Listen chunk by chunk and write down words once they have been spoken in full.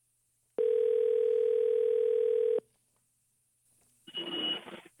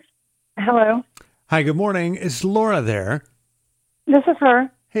Hello. Hi, good morning. Is Laura there? This is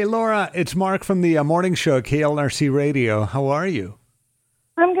her. Hey, Laura, it's Mark from the morning show at KLRC Radio. How are you?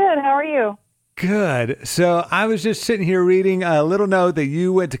 I'm good. How are you? Good. So I was just sitting here reading a little note that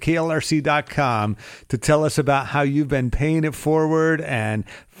you went to KLRC.com to tell us about how you've been paying it forward and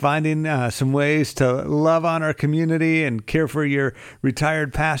finding some ways to love on our community and care for your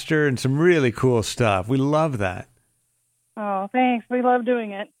retired pastor and some really cool stuff. We love that. Oh, thanks. We love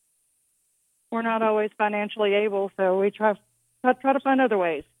doing it. We're not always financially able, so we try to find other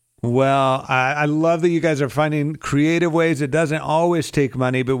ways. Well, I love that you guys are finding creative ways. It doesn't always take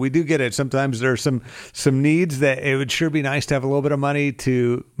money, but we do get it. Sometimes there are some needs that it would sure be nice to have a little bit of money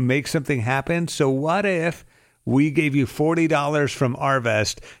to make something happen. So what if we gave you $40 from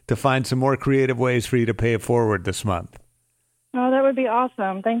Arvest to find some more creative ways for you to pay it forward this month? Oh, that would be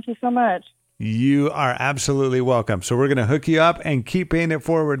awesome. Thank you so much. You are absolutely welcome. So we're going to hook you up and keep paying it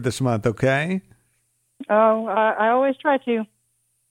forward this month, okay? Oh, I always try to.